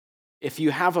If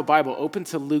you have a Bible, open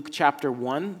to Luke chapter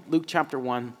 1. Luke chapter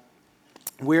 1.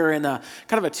 We're in a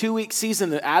kind of a 2-week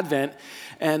season of Advent,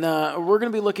 and we're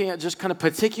going to be looking at just kind of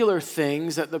particular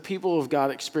things that the people of God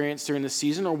experience during the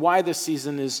season, or why this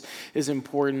season is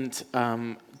important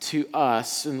to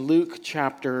us. In Luke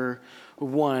chapter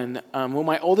 1, when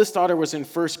my oldest daughter was in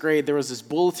first grade, there was this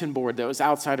bulletin board that was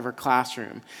outside of her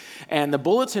classroom. And the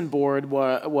bulletin board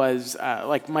was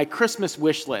like my Christmas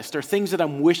wish list, or things that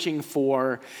I'm wishing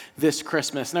for this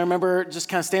Christmas. And I remember just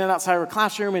kind of standing outside of her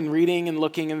classroom and reading and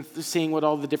looking and seeing what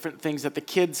all the different things that the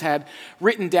kids had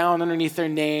written down underneath their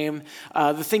name,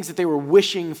 the things that they were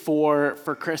wishing for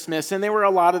Christmas. And there were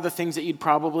a lot of the things that you'd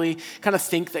probably kind of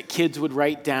think that kids would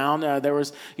write down. There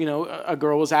was, a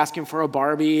girl was asking for a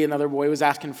Barbie, another boy was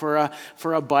asking for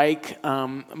a bike.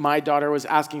 My daughter was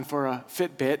asking for a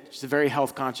Fitbit. She's a very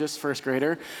health conscious first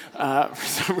grader for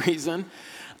some reason.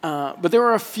 But there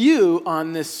were a few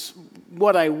on this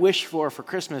what I wish for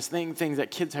Christmas, things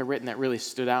that kids had written that really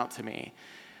stood out to me.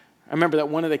 I remember that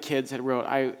one of the kids had wrote,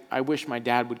 I wish my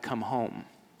dad would come home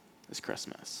this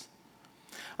Christmas.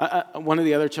 One of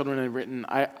the other children had written,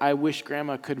 I wish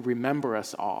Grandma could remember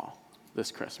us all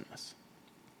this Christmas.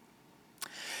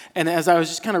 And as I was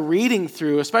just kind of reading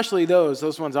through, especially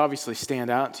those ones obviously stand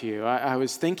out to you. I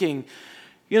was thinking,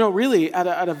 really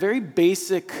at a very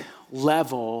basic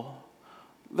level,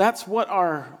 that's what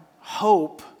our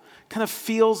hope kind of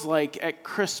feels like at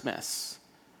Christmas.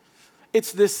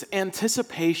 It's this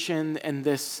anticipation and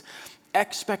this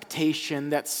expectation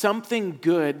that something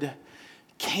good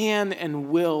can and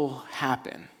will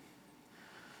happen.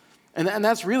 And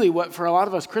that's really what, for a lot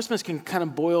of us, Christmas can kind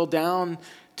of boil down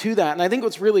to that. And I think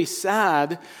what's really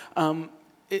sad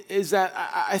is that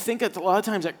I think that a lot of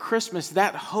times at Christmas,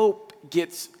 that hope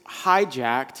gets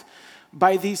hijacked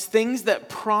by these things that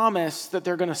promise that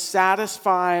they're going to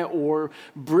satisfy or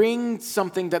bring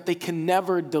something that they can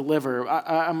never deliver.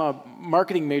 I'm a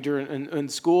marketing major in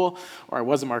school, or I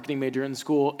was a marketing major in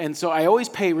school, and so I always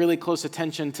pay really close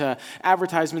attention to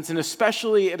advertisements, and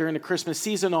especially during the Christmas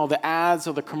season, all the ads,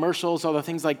 all the commercials, all the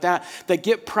things like that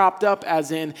get propped up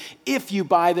as in, if you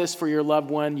buy this for your loved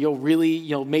one,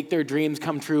 you'll make their dreams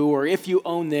come true, or if you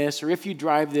own this, or if you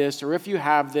drive this, or if you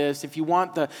have this, if you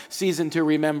want the season to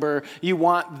remember, you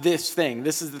want this thing.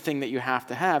 This is the thing that you have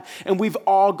to have. And we've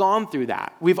all gone through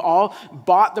that. We've all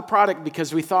bought the product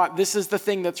because we thought this is the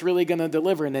thing that's really going to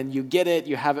deliver. And then you get it,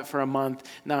 you have it for a month.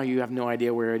 Now you have no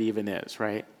idea where it even is,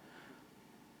 right?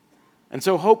 And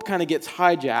so hope kind of gets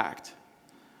hijacked.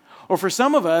 Or for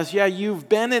some of us, you've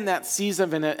been in that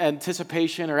season of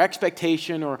anticipation or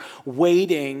expectation or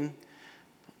waiting,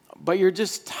 but you're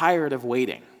just tired of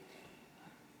waiting.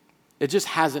 It just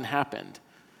hasn't happened.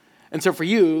 And so for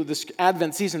you, this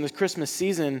Advent season, this Christmas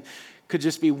season, could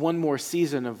just be one more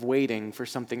season of waiting for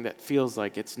something that feels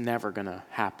like it's never going to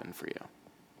happen for you.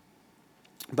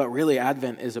 But really,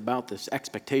 Advent is about this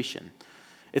expectation.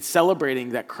 It's celebrating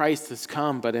that Christ has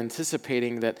come, but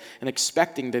anticipating that and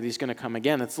expecting that he's going to come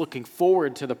again. It's looking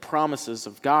forward to the promises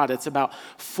of God. It's about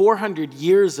 400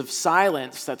 years of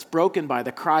silence that's broken by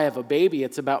the cry of a baby.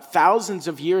 It's about thousands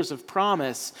of years of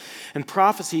promise and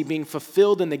prophecy being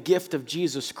fulfilled in the gift of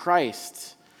Jesus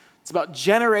Christ. It's about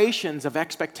generations of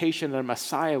expectation that a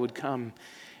Messiah would come,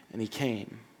 and he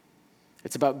came.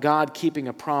 It's about God keeping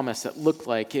a promise that looked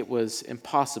like it was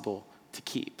impossible to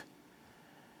keep.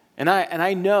 And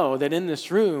I know that in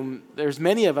this room, there's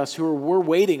many of us we're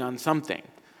waiting on something.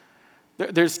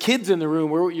 There's kids in the room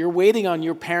where you're waiting on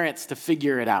your parents to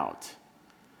figure it out.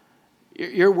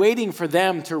 You're waiting for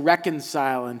them to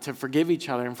reconcile and to forgive each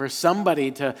other, and for somebody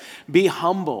to be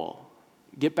humble,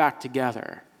 get back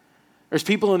together. There's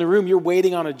people in the room, you're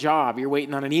waiting on a job. You're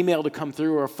waiting on an email to come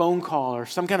through, or a phone call, or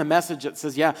some kind of message that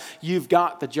says, you've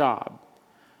got the job.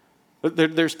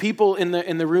 There's people in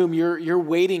the room, you're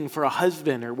waiting for a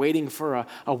husband or waiting for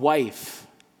a wife.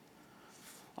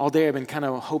 All day I've been kind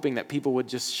of hoping that people would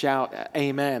just shout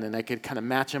amen, and I could kind of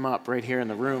match them up right here in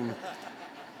the room.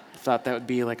 I thought that would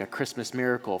be like a Christmas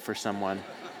miracle for someone.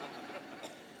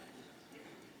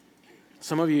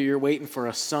 Some of you, you're waiting for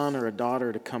a son or a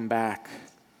daughter to come back.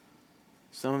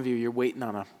 Some of you, you're waiting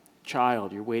on a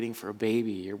child. You're waiting for a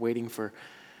baby. You're waiting for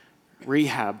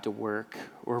rehab to work,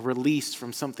 or release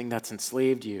from something that's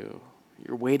enslaved you.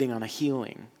 You're waiting on a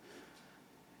healing.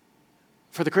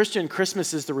 For the Christian,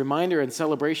 Christmas is the reminder and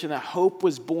celebration that hope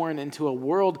was born into a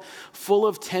world full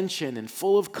of tension and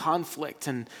full of conflict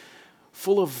and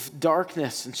full of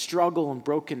darkness and struggle and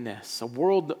brokenness, a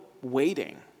world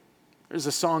waiting. There's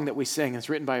a song that we sing. It's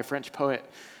written by a French poet,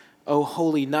 "O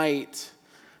Holy Night."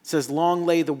 It says, "Long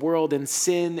lay the world in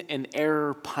sin and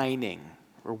error pining,"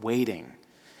 or waiting.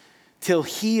 till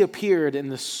he appeared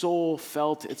and the soul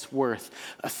felt its worth.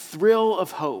 A thrill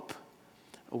of hope,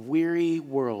 a weary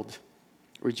world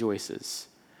rejoices,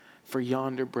 for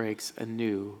yonder breaks a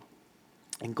new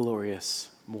and glorious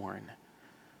morn.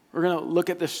 We're going to look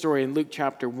at this story in Luke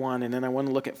chapter 1, and then I want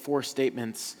to look at 4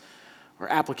 statements or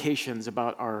applications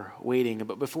about our waiting.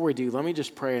 But before we do, let me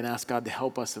just pray and ask God to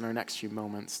help us in our next few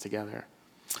moments together.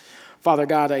 Father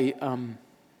God,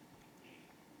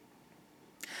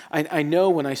 I know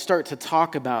when I start to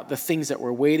talk about the things that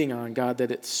we're waiting on, God, that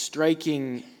it's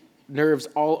striking nerves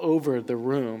all over the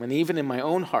room and even in my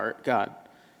own heart, God.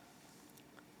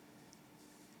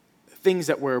 Things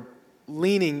that we're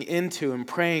leaning into and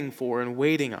praying for and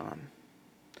waiting on.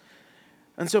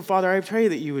 And so, Father, I pray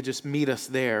that you would just meet us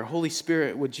there. Holy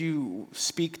Spirit, would you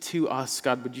speak to us?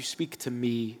 God, would you speak to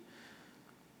me?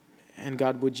 And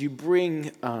God, would you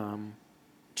bring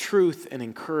truth and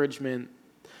encouragement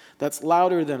that's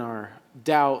louder than our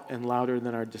doubt and louder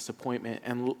than our disappointment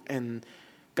and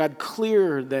God,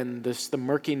 clearer than the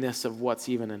murkiness of what's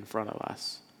even in front of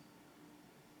us.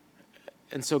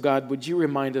 And so, God, would you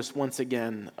remind us once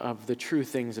again of the true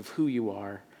things of who you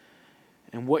are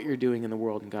and what you're doing in the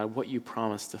world, and God, what you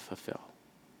promise to fulfill.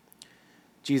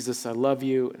 Jesus, I love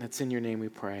you, and it's in your name we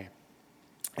pray.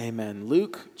 Amen.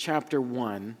 Luke chapter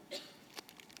 1,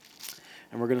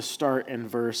 and we're going to start in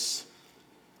verse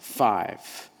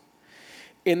 5.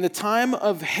 In the time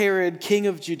of Herod, king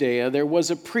of Judea, there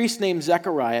was a priest named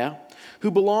Zechariah who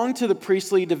belonged to the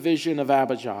priestly division of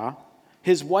Abijah.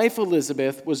 His wife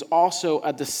Elizabeth was also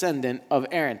a descendant of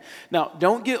Aaron. Now,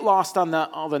 don't get lost on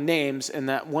all the names in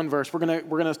that one verse. We're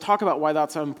gonna talk about why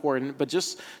that's so important, but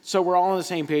just so we're all on the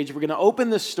same page, we're gonna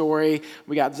open this story.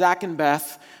 We got Zach and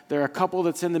Beth. They're a couple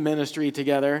that's in the ministry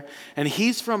together, and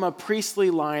he's from a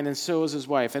priestly line, and so is his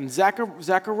wife. And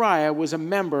Zechariah was a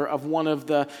member of one of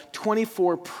the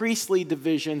 24 priestly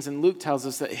divisions, and Luke tells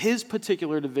us that his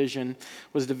particular division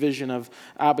was division of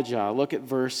Abijah. Look at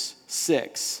verse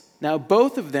 6. Now,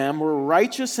 both of them were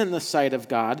righteous in the sight of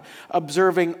God,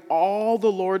 observing all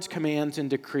the Lord's commands and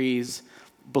decrees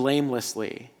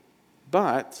blamelessly.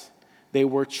 But they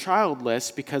were childless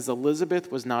because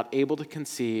Elizabeth was not able to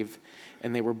conceive,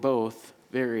 and they were both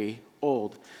very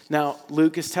old. Now,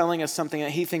 Luke is telling us something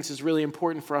that he thinks is really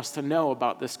important for us to know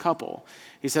about this couple.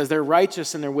 He says they're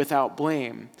righteous and they're without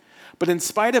blame. But in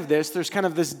spite of this, there's kind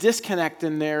of this disconnect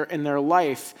in their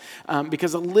life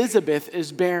because Elizabeth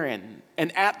is barren.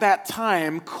 And at that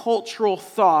time, cultural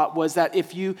thought was that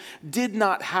if you did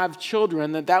not have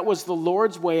children, that was the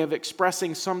Lord's way of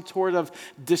expressing some sort of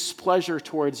displeasure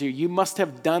towards you. You must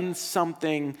have done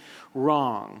something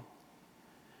wrong.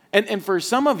 And for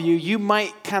some of you, you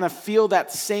might kind of feel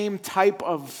that same type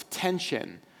of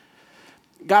tension.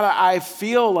 God, I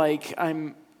feel like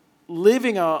I'm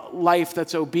living a life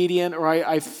that's obedient, or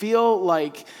I feel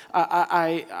like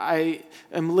I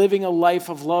am living a life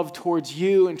of love towards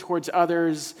you and towards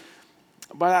others,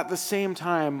 but at the same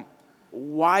time,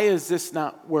 why is this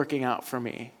not working out for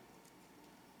me?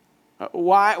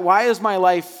 Why does my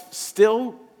life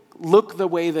still look the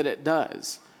way that it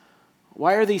does?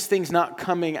 Why are these things not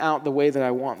coming out the way that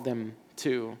I want them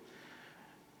to?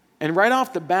 And right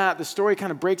off the bat, the story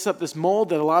kind of breaks up this mold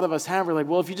that a lot of us have. We're like,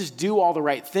 well, if you just do all the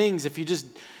right things, if you just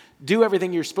do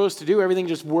everything you're supposed to do, everything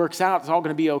just works out, it's all going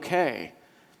to be okay.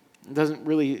 It doesn't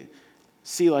really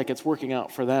see like it's working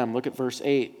out for them. Look at verse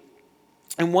 8.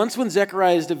 And once when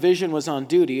Zechariah's division was on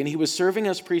duty and he was serving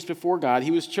as priest before God,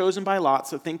 he was chosen by lot,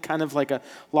 so think kind of like a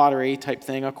lottery type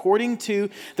thing, according to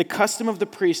the custom of the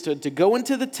priesthood, to go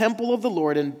into the temple of the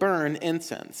Lord and burn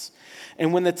incense.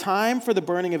 And when the time for the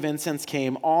burning of incense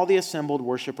came, all the assembled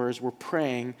worshipers were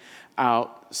praying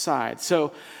outside.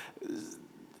 So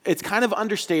it's kind of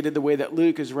understated the way that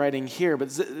Luke is writing here,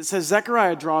 but it says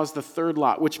Zechariah draws the third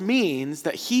lot, which means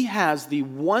that he has the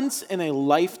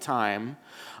once-in-a-lifetime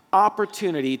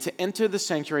opportunity to enter the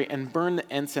sanctuary and burn the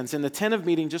incense in the tent of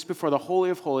meeting just before the Holy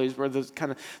of Holies, where the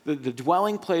kind of the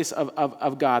dwelling place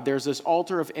of God. There's this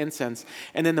altar of incense,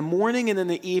 and in the morning and in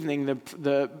the evening,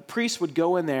 the priest would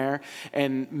go in there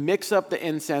and mix up the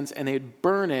incense, and they'd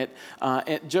burn it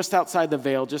just outside the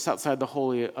veil, just outside the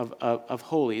Holy of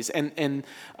Holies. And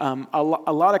a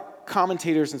lot of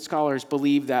commentators and scholars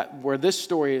believe that where this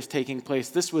story is taking place,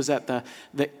 this was at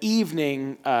the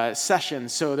evening session.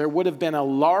 So there would have been a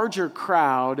larger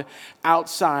crowd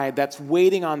outside that's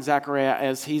waiting on Zechariah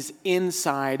as he's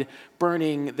inside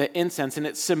burning the incense, and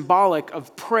it's symbolic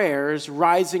of prayers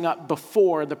rising up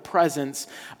before the presence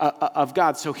of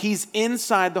God. So he's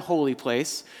inside the holy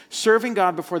place, serving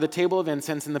God before the table of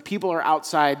incense, and the people are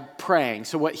outside praying.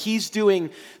 So what he's doing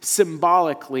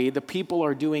symbolically, the people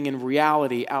are doing in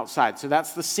reality outside. So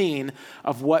that's the scene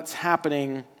of what's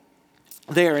happening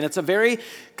there. And it's a very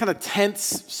kind of tense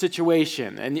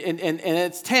situation. And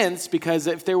it's tense because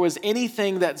if there was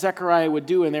anything that Zechariah would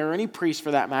do, and there were any priest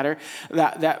for that matter,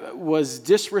 that was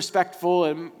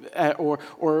disrespectful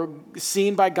or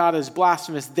seen by God as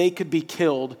blasphemous, they could be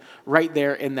killed right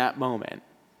there in that moment.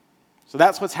 So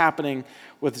that's what's happening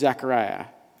with Zechariah.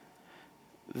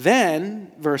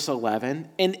 Then, verse 11,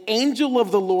 an angel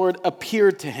of the Lord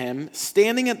appeared to him,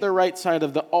 standing at the right side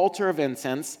of the altar of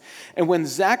incense. And when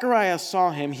Zechariah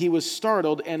saw him, he was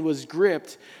startled and was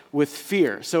gripped with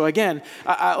fear. So again,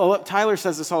 Tyler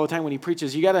says this all the time when he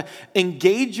preaches. You got to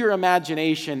engage your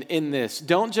imagination in this.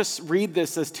 Don't just read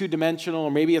this as two-dimensional,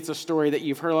 or maybe it's a story that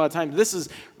you've heard a lot of times. This is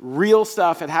real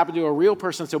stuff. It happened to a real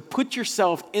person. So put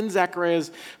yourself in Zechariah's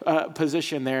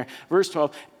position there. Verse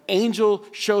 12. Angel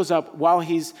shows up while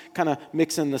he's kind of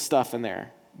mixing the stuff in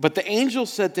there. But the angel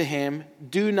said to him,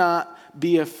 do not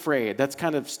be afraid. That's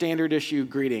kind of standard issue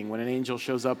greeting when an angel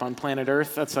shows up on planet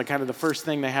Earth. That's like kind of the first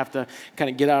thing they have to kind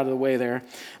of get out of the way there.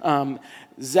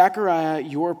 Zechariah,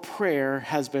 your prayer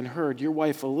has been heard. Your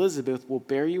wife Elizabeth will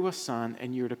bear you a son,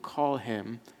 and you're to call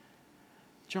him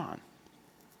John.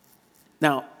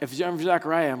 Now, if I'm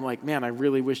Zechariah, I'm like, man, I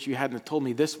really wish you hadn't told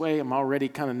me this way. I'm already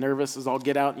kind of nervous as all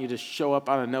get out, and you just show up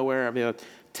out of nowhere. I mean, a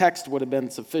text would have been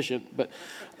sufficient. But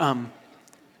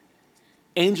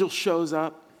angel shows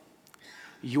up.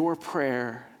 Your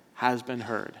prayer has been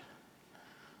heard.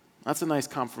 That's a nice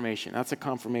confirmation. That's a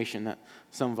confirmation that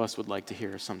some of us would like to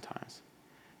hear sometimes.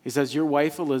 He says, your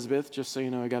wife Elizabeth, just so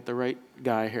you know I got the right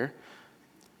guy here,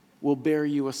 will bear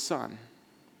you a son.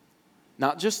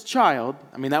 Not just child.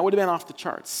 I mean, that would have been off the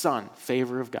charts. Son,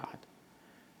 favor of God.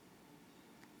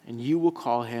 And you will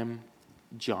call him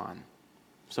John.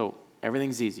 So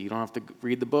everything's easy. You don't have to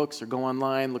read the books or go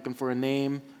online looking for a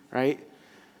name, right?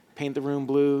 Paint the room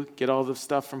blue. Get all the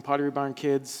stuff from Pottery Barn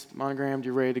Kids monogrammed.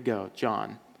 You're ready to go.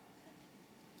 John.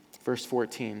 Verse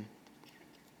 14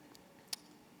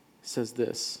 says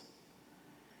this.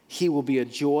 He will be a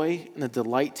joy and a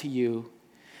delight to you,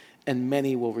 and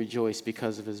many will rejoice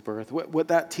because of his birth. What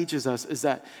that teaches us is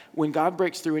that when God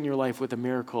breaks through in your life with a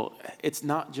miracle, it's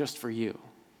not just for you.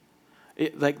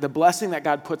 Like the blessing that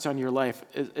God puts on your life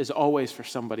is always for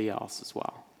somebody else as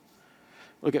well.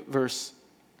 Look at verse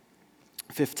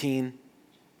 15.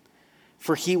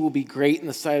 For he will be great in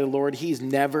the sight of the Lord. He is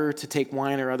never to take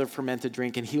wine or other fermented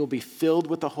drink, and he will be filled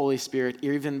with the Holy Spirit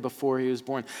even before he was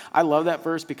born. I love that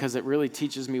verse because it really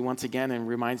teaches me once again and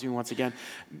reminds me once again,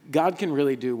 God can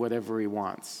really do whatever he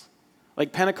wants.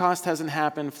 Like Pentecost hasn't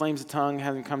happened, flames of tongue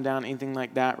hasn't come down, anything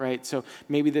like that, right? So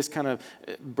maybe this kind of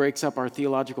breaks up our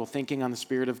theological thinking on the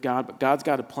Spirit of God, but God's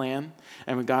got a plan,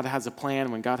 and when God has a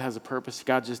plan, when God has a purpose,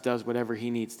 God just does whatever he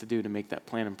needs to do to make that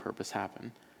plan and purpose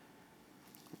happen.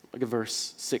 Look at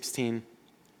verse 16.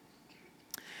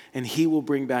 And he will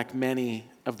bring back many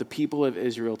of the people of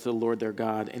Israel to the Lord their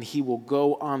God, and he will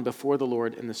go on before the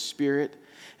Lord in the spirit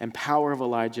and power of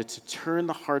Elijah to turn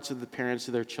the hearts of the parents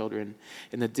to their children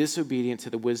and the disobedient to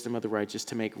the wisdom of the righteous,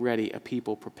 to make ready a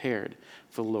people prepared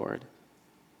for the Lord.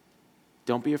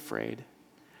 Don't be afraid.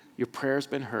 Your prayer's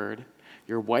been heard.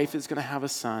 Your wife is going to have a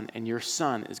son, and your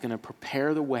son is going to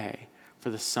prepare the way for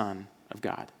the Son of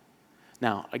God.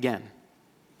 Now, again,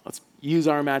 let's use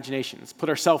our imagination. Let's put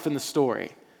ourselves in the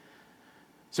story.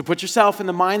 So put yourself in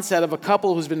the mindset of a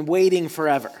couple who's been waiting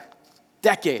forever,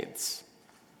 decades.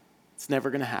 It's never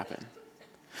going to happen.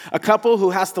 A couple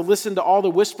who has to listen to all the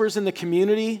whispers in the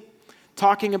community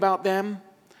talking about them,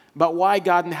 about why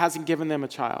God hasn't given them a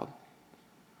child.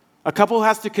 A couple who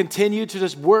has to continue to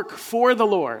just work for the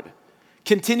Lord,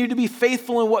 continue to be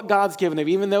faithful in what God's given them,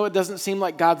 even though it doesn't seem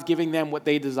like God's giving them what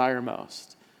they desire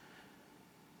most.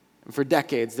 And for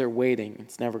decades, they're waiting.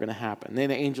 It's never going to happen. Then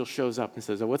the angel shows up and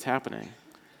says, oh, what's happening?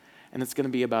 And it's going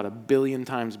to be about 1 billion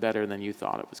times better than you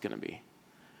thought it was going to be.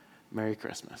 Merry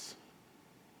Christmas.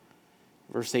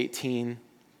 Verse 18,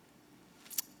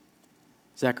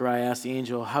 Zechariah asked the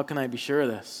angel, how can I be sure of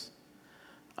this?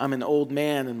 I'm an old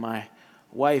man and my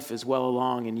wife is well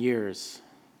along in years.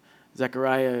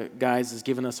 Zechariah, guys, has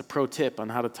given us a pro tip on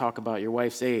how to talk about your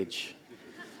wife's age.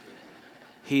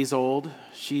 He's old.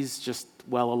 She's just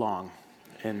well along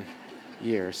in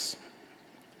years.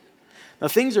 Now,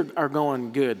 things are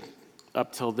going good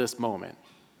up till this moment.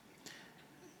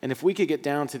 And if we could get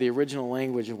down to the original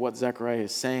language of what Zechariah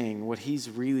is saying, what he's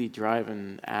really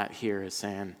driving at here is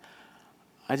saying,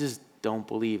 I just don't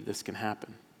believe this can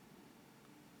happen.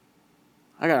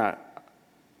 I got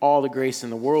all the grace in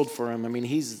the world for him. I mean,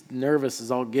 he's nervous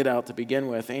as all get out to begin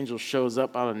with. Angel shows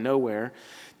up out of nowhere,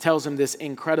 tells him this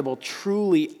incredible,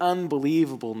 truly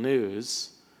unbelievable news.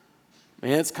 I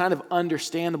mean, it's kind of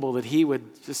understandable that he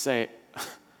would just say,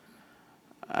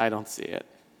 I don't see it.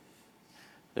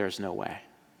 There's no way.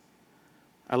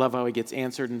 I love how he gets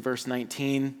answered in verse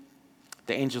 19.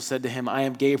 The angel said to him, I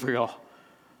am Gabriel.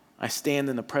 I stand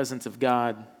in the presence of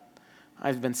God.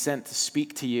 I've been sent to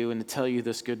speak to you and to tell you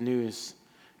this good news.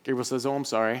 Gabriel says, oh, I'm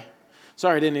sorry.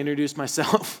 Sorry I didn't introduce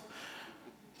myself.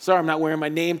 Sorry I'm not wearing my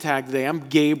name tag today. I'm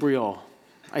Gabriel.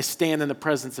 I stand in the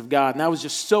presence of God. And I was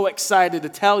just so excited to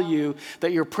tell you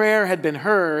that your prayer had been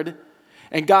heard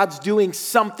and God's doing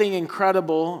something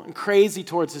incredible and crazy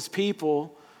towards his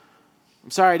people.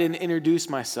 I'm sorry I didn't introduce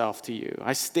myself to you.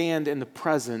 I stand in the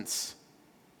presence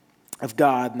of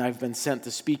God, and I've been sent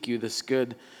to speak you this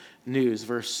good news.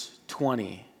 Verse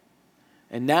 20.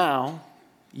 And now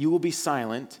you will be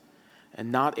silent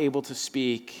and not able to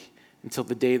speak until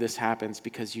the day this happens,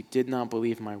 because you did not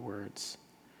believe my words,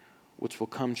 which will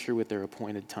come true at their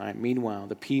appointed time. Meanwhile,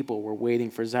 the people were waiting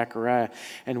for Zechariah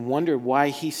and wondered why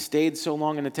he stayed so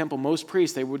long in the temple. Most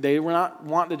priests, they were not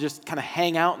wanting to just kind of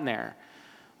hang out in there.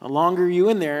 The longer you're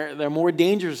in there, the more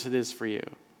dangerous it is for you.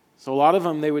 So a lot of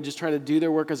them, they would just try to do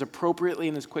their work as appropriately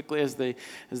and as quickly as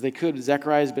they could.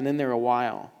 Zechariah has been in there a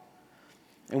while.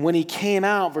 And when he came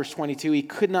out, verse 22, he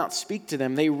could not speak to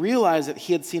them. They realized that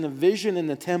he had seen a vision in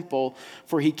the temple,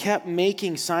 for he kept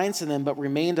making signs to them, but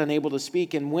remained unable to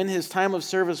speak. And when his time of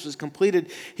service was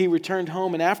completed, he returned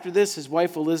home. And after this, his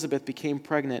wife Elizabeth became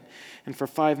pregnant, and for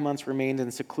 5 months remained in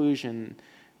seclusion.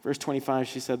 Verse 25,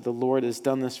 she said, the Lord has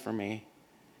done this for me.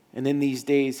 And in these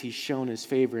days, he's shown his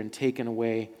favor and taken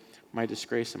away my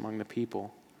disgrace among the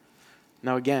people.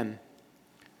 Now again,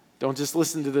 don't just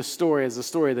listen to this story as a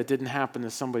story that didn't happen to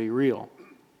somebody real.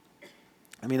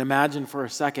 I mean, imagine for a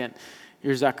second,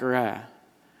 you're Zechariah.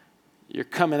 You're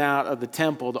coming out of the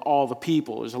temple to all the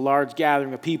people. There's a large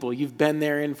gathering of people. You've been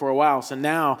there in for a while. So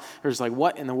now there's like,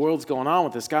 what in the world's going on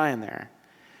with this guy in there?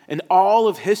 And all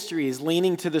of history is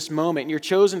leaning to this moment. And you're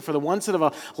chosen for the once in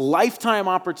a lifetime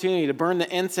opportunity to burn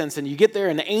the incense. And you get there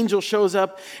and the angel shows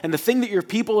up. And the thing that your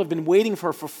people have been waiting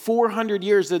for 400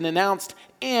 years is announced.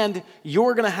 And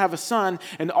you're going to have a son.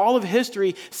 And all of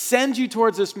history sends you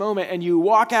towards this moment. And you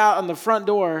walk out on the front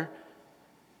door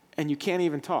and you can't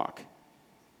even talk.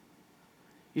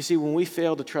 You see, when we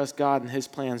fail to trust God and his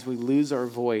plans, we lose our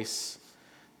voice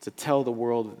to tell the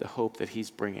world the hope that he's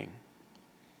bringing.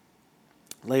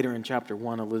 Later in chapter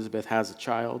 1, Elizabeth has a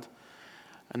child.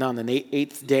 And on the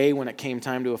 8th day, when it came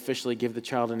time to officially give the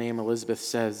child a name, Elizabeth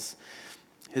says,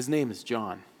 his name is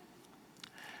John.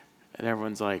 And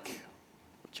everyone's like,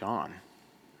 John?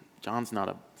 John's not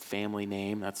a family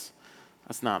name. That's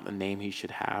not the name he should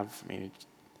have. I mean,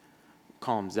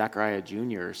 call him Zechariah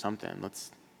Jr. or something.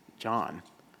 John.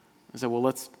 I said, well,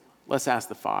 let's ask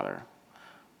the father.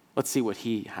 Let's see what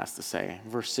he has to say.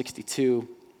 Verse 62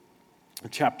 of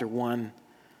chapter 1.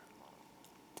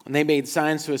 And they made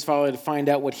signs to his father to find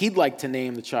out what he'd like to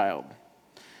name the child.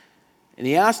 And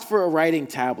he asked for a writing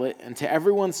tablet, and to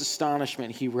everyone's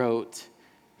astonishment, he wrote,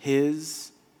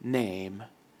 his name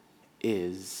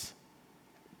is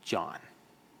John.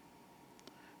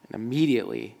 And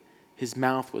immediately his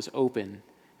mouth was open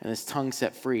and his tongue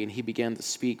set free, and he began to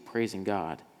speak, praising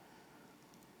God.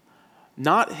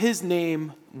 Not his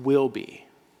name will be.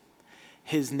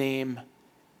 His name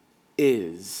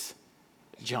is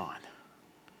John.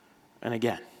 And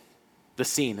again, the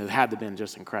scene, it had to have been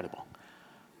just incredible.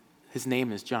 His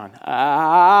name is John.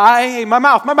 My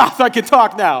mouth, I can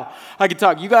talk now. I can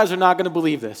talk. You guys are not going to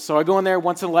believe this. So I go in there,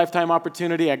 once in a lifetime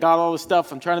opportunity. I got all the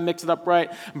stuff. I'm trying to mix it up right.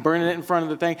 I'm burning it in front of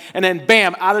the thing. And then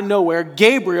bam, out of nowhere,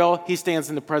 Gabriel, he stands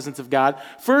in the presence of God.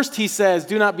 First he says,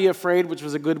 do not be afraid, which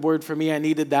was a good word for me. I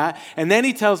needed that. And then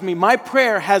he tells me, my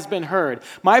prayer has been heard.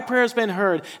 My prayer has been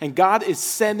heard, and God is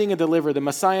sending a deliverer. The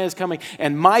Messiah is coming,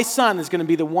 and my son is going to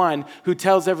be the one who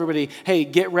tells everybody, hey,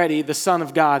 get ready. The Son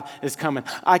of God is coming.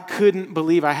 I couldn't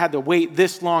believe I had to wait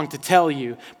this long to tell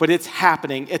you, but it's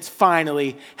happening. It's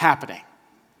finally happening.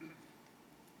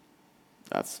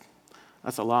 That's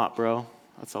a lot, bro.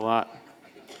 That's a lot.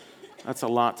 That's a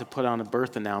lot to put on a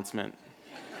birth announcement.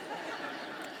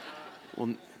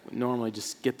 We'll normally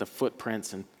just get the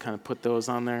footprints and kind of put those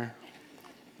on there.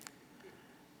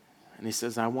 And he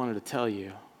says, I wanted to tell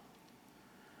you,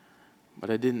 but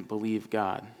I didn't believe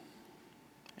God.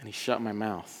 And he shut my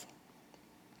mouth.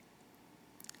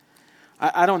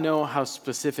 I don't know how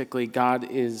specifically God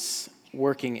is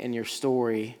working in your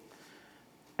story.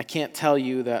 I can't tell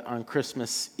you that on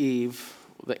Christmas Eve,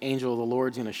 the angel of the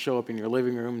Lord's going to show up in your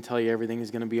living room and tell you everything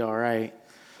is going to be all right.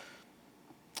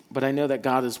 But I know that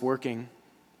God is working.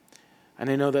 And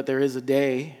I know that there is a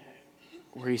day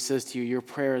where he says to you, your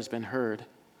prayer has been heard.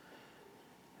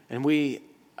 And we,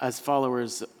 as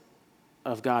followers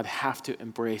of God, have to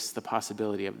embrace the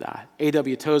possibility of that.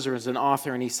 A.W. Tozer is an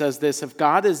author, and he says this: if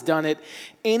God has done it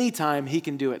anytime, he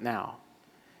can do it now.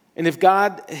 And if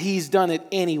he's done it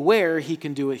anywhere, he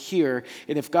can do it here.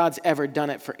 And if God's ever done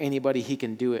it for anybody, he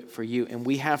can do it for you. And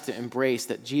we have to embrace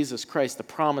that Jesus Christ, the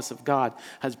promise of God,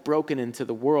 has broken into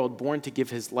the world, born to give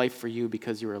his life for you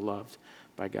because you are loved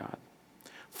by God.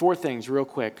 4 things real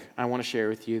quick I want to share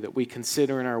with you that we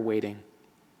consider in our waiting.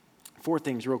 4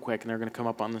 things real quick, and they're going to come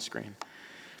up on the screen.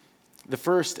 The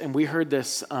first, and we heard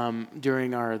this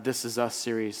during our This Is Us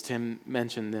series, Tim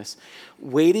mentioned this: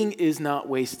 waiting is not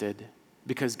wasted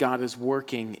because God is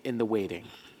working in the waiting.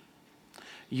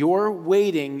 Your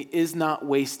waiting is not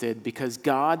wasted because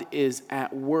God is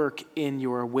at work in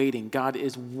your waiting. God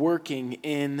is working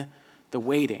in the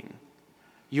waiting.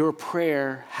 Your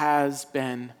prayer has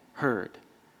been heard.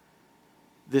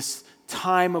 This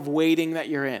time of waiting that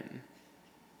you're in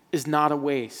is not a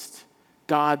waste.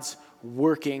 God's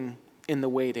working in the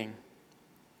waiting.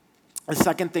 The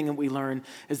second thing that we learn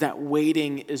is that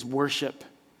waiting is worship.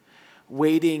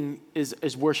 Waiting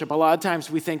is worship. A lot of times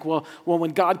we think, well,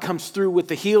 when God comes through with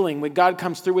the healing, when God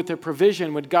comes through with the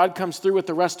provision, when God comes through with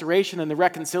the restoration and the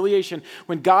reconciliation,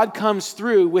 when God comes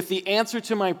through with the answer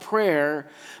to my prayer,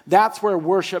 that's where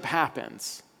worship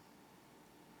happens.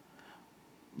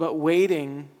 But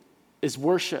waiting is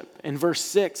worship. In verse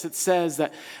 6, it says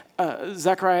that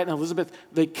Zechariah and Elizabeth,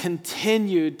 they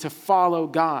continued to follow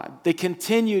God. They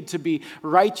continued to be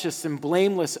righteous and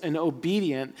blameless and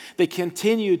obedient. They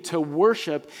continued to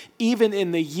worship even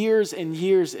in the years and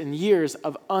years and years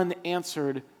of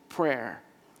unanswered prayer.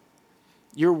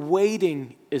 Your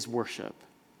waiting is worship.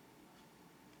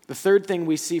 The third thing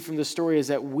we see from the story is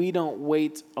that we don't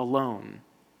wait alone.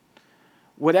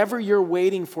 Whatever you're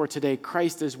waiting for today,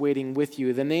 Christ is waiting with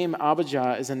you. The name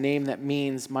Abijah is a name that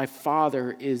means my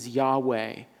Father is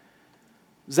Yahweh.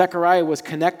 Zechariah was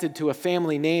connected to a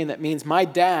family name that means my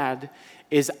dad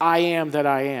is I am that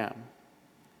I am.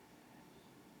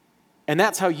 And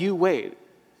that's how you wait.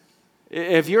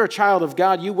 If you're a child of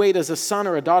God, you wait as a son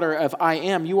or a daughter of I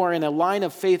am. You are in a line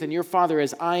of faith and your Father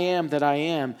is I am that I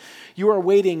am. You are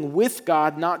waiting with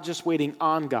God, not just waiting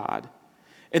on God.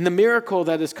 And the miracle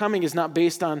that is coming is not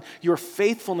based on your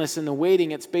faithfulness in the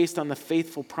waiting. It's based on the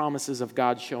faithful promises of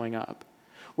God showing up.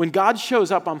 When God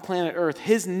shows up on planet Earth,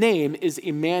 his name is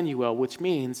Emmanuel, which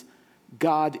means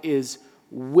God is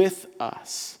with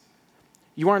us.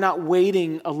 You are not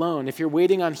waiting alone. If you're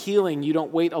waiting on healing, you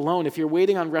don't wait alone. If you're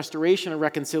waiting on restoration or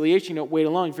reconciliation, you don't wait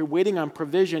alone. If you're waiting on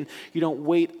provision, you don't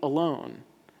wait alone.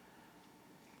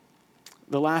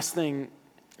 The last thing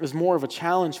is more of a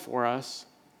challenge for us.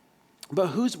 But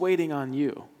who's waiting on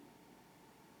you?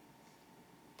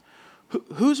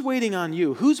 Who's waiting on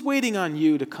you? Who's waiting on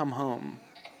you to come home?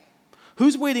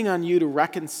 Who's waiting on you to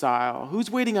reconcile? Who's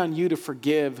waiting on you to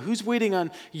forgive? Who's waiting on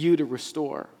you to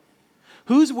restore?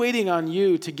 Who's waiting on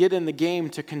you to get in the game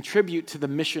to contribute to the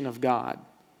mission of God?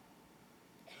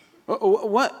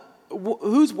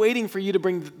 Who's waiting for you to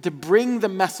bring the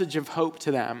message of hope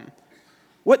to them?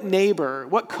 What neighbor?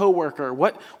 What coworker?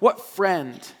 What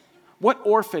friend? What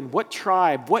orphan, what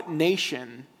tribe, what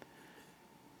nation?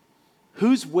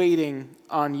 Who's waiting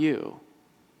on you?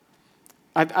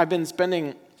 I've been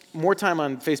spending more time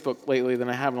on Facebook lately than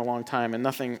I have in a long time, and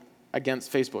nothing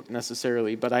against Facebook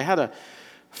necessarily, but I had a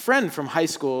friend from high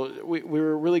school. We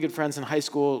were really good friends in high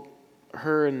school.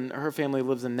 Her and her family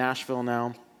lives in Nashville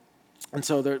now, and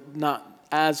so they're not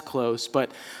as close,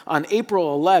 but on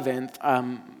April 11th,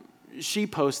 she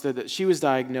posted that she was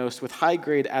diagnosed with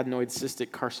high-grade adenoid cystic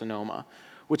carcinoma,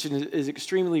 which is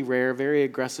extremely rare, very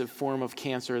aggressive form of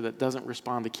cancer that doesn't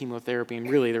respond to chemotherapy, and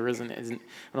really there isn't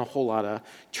a whole lot of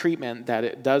treatment that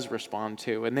it does respond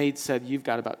to. And they said, you've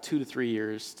got about 2 to 3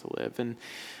 years to live.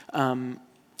 And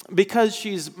because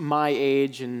she's my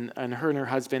age, and her and her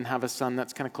husband have a son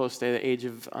that's kind of close to the age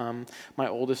of my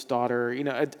oldest daughter,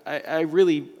 I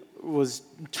really was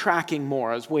tracking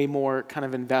more. I was way more kind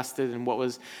of invested in what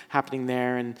was happening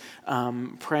there,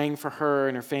 and praying for her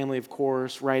and her family, of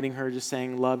course, writing her just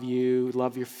saying, love you,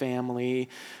 love your family,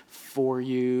 for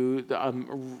you,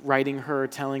 writing her,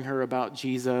 telling her about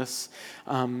Jesus,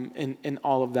 and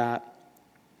all of that.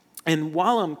 And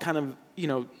while I'm kind of,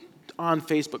 on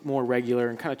Facebook more regular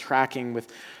and kind of tracking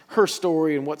with her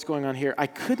story and what's going on here, I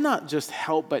could not just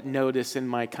help but notice in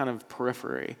my kind of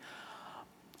periphery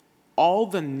all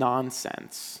the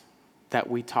nonsense that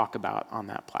we talk about on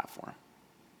that platform.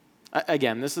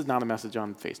 Again, this is not a message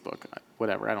on Facebook.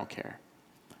 Whatever, I don't care.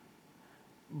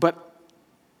 But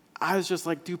I was just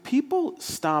like, do people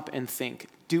stop and think?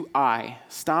 Do I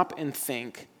stop and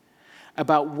think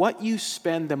about what you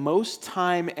spend the most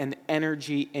time and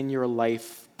energy in your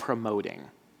life promoting?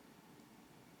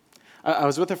 I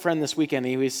was with a friend this weekend,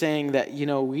 and he was saying that,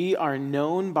 we are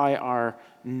known by our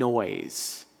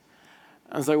noise.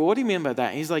 I was like, well, what do you mean by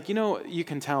that? He's like, you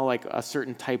can tell like a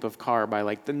certain type of car by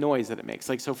like the noise that it makes.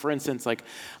 Like, so for instance, like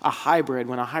a hybrid,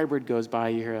 when a hybrid goes by,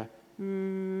 you hear a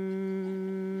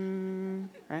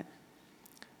right?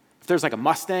 If there's like a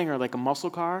Mustang or like a muscle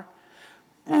car,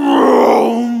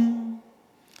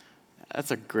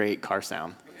 that's a great car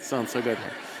sound. It sounds so good.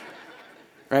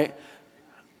 Right?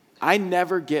 I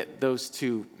never get those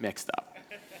two mixed up.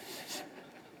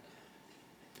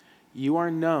 You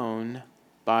are known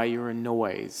by your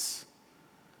noise,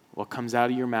 what comes out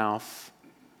of your mouth,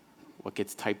 what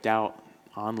gets typed out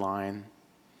online,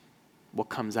 what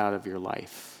comes out of your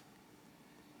life.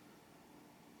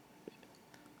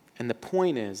 And the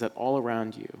point is that all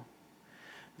around you,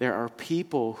 there are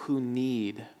people who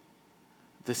need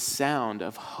the sound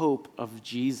of hope of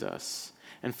Jesus.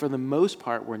 And for the most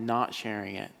part, we're not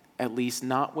sharing it, at least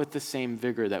not with the same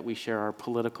vigor that we share our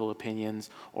political opinions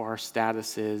or our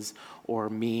statuses or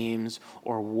memes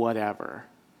or whatever.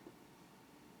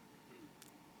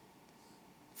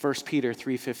 1 Peter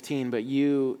 3:15, but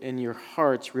you in your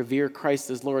hearts revere Christ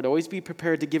as Lord. Always be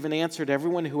prepared to give an answer to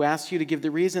everyone who asks you to give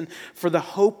the reason for the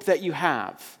hope that you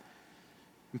have.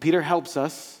 And Peter helps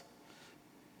us,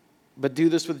 but do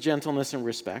this with gentleness and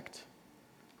respect.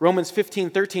 Romans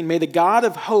 15:13, may the God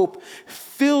of hope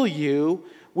fill you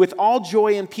with all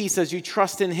joy and peace as you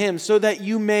trust in him, so that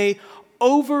you may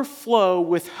overflow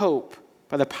with hope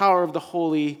by the power of the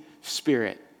Holy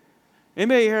Spirit.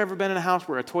 Anybody here ever been in a house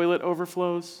where a toilet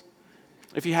overflows?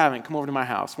 If you haven't, come over to my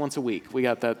house once a week. We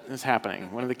got that. It's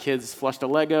happening. One of the kids flushed a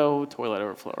Lego, toilet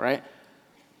overflow, right?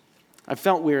 I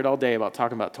felt weird all day about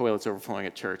talking about toilets overflowing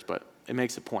at church, but it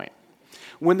makes a point.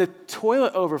 When the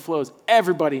toilet overflows,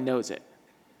 everybody knows it.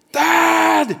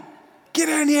 Dad, get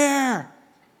in here.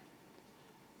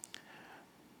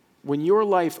 When your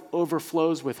life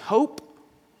overflows with hope,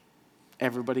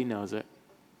 everybody knows it.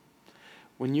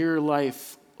 When your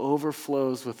life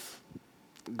overflows with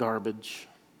garbage,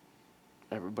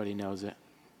 everybody knows it.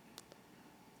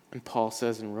 And Paul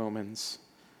says in Romans,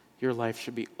 your life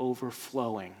should be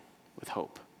overflowing with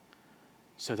hope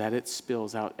so that it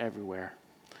spills out everywhere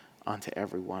onto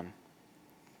everyone.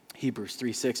 Hebrews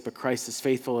 3:6, but Christ is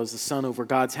faithful as the Son over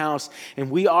God's house, and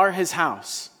we are his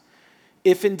house,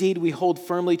 if indeed we hold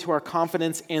firmly to our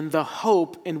confidence and the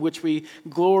hope in which we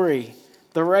glory.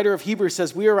 The writer of Hebrews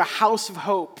says we are a house of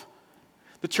hope.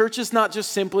 The church is not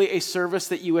just simply a service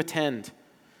that you attend.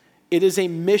 It is a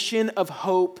mission of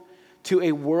hope to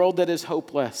a world that is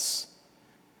hopeless.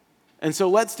 And so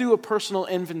let's do a personal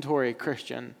inventory,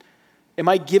 Christian. Am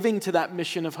I giving to that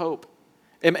mission of hope?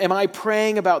 Am I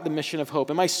praying about the mission of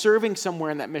hope? Am I serving somewhere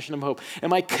in that mission of hope?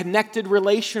 Am I connected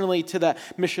relationally to that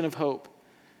mission of hope?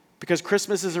 Because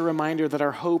Christmas is a reminder that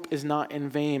our hope is not in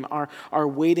vain. Our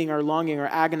waiting, our longing, our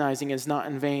agonizing is not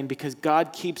in vain, because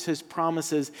God keeps his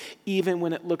promises even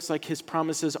when it looks like his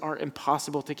promises are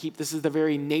impossible to keep. This is the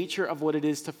very nature of what it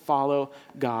is to follow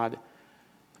God.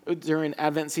 During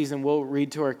Advent season, we'll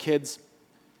read to our kids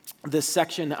this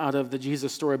section out of the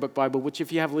Jesus Storybook Bible, which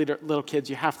if you have little kids,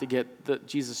 you have to get the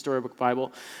Jesus Storybook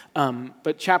Bible.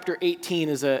 But chapter 18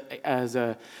 is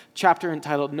a chapter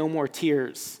entitled No More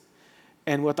Tears.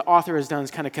 And what the author has done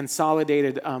is kind of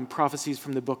consolidated prophecies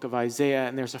from the book of Isaiah.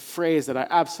 And there's a phrase that I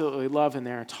absolutely love in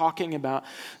there, talking about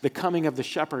the coming of the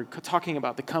shepherd, talking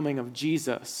about the coming of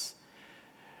Jesus.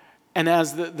 And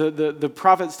as the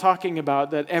prophet's talking about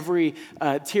that every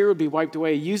tear would be wiped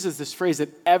away, he uses this phrase that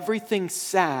everything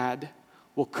sad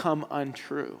will come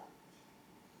untrue.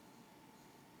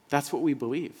 That's what we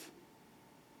believe.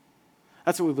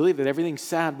 That's what we believe, that everything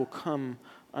sad will come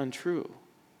untrue.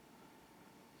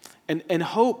 And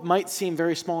hope might seem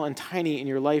very small and tiny in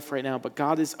your life right now, but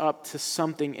God is up to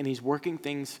something, and he's working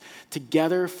things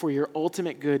together for your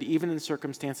ultimate good, even in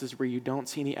circumstances where you don't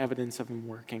see any evidence of him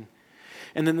working.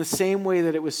 And in the same way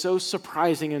that it was so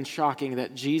surprising and shocking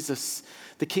that Jesus,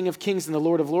 the King of Kings and the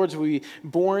Lord of Lords, will be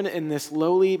born in this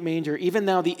lowly manger, even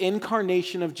now the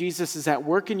incarnation of Jesus is at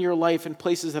work in your life in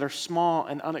places that are small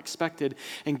and unexpected.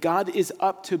 And God is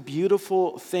up to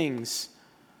beautiful things.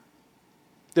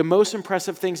 The most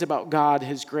impressive things about God,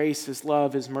 his grace, his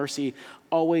love, his mercy,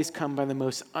 always come by the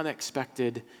most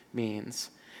unexpected means.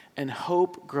 And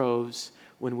hope grows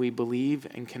when we believe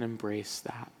and can embrace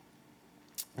that.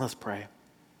 Let's pray.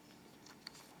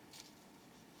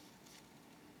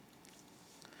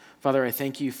 Father, I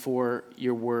thank you for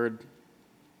your word.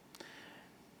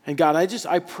 And God,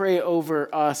 I pray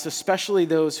over us, especially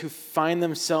those who find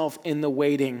themselves in the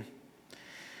waiting.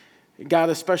 God,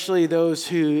 especially those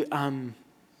who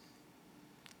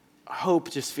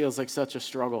hope just feels like such a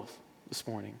struggle this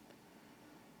morning.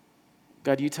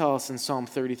 God, you tell us in Psalm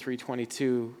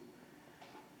 33:22,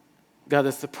 God,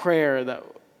 that's the prayer that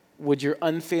would your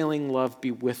unfailing love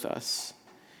be with us,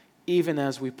 even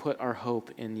as we put our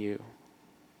hope in you.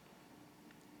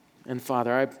 And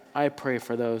Father, I pray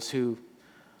for those who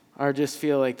are just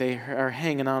feel like they are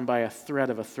hanging on by a thread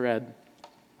of a thread.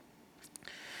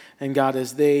 And God,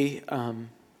 as they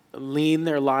lean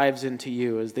their lives into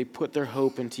you, as they put their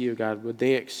hope into you, God, would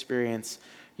they experience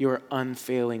your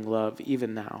unfailing love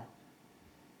even now?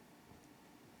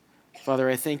 Father,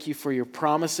 I thank you for your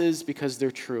promises because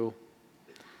they're true.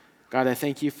 God, I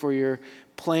thank you for your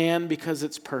plan because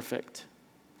it's perfect.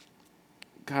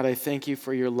 God, I thank you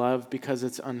for your love because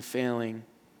it's unfailing.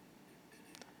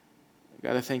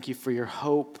 God, I thank you for your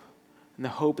hope and the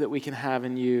hope that we can have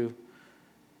in you,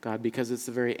 God, because it's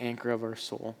the very anchor of our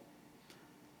soul.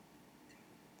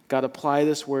 God, apply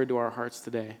this word to our hearts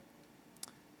today.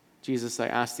 Jesus, I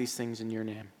ask these things in your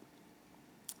name.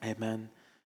 Amen.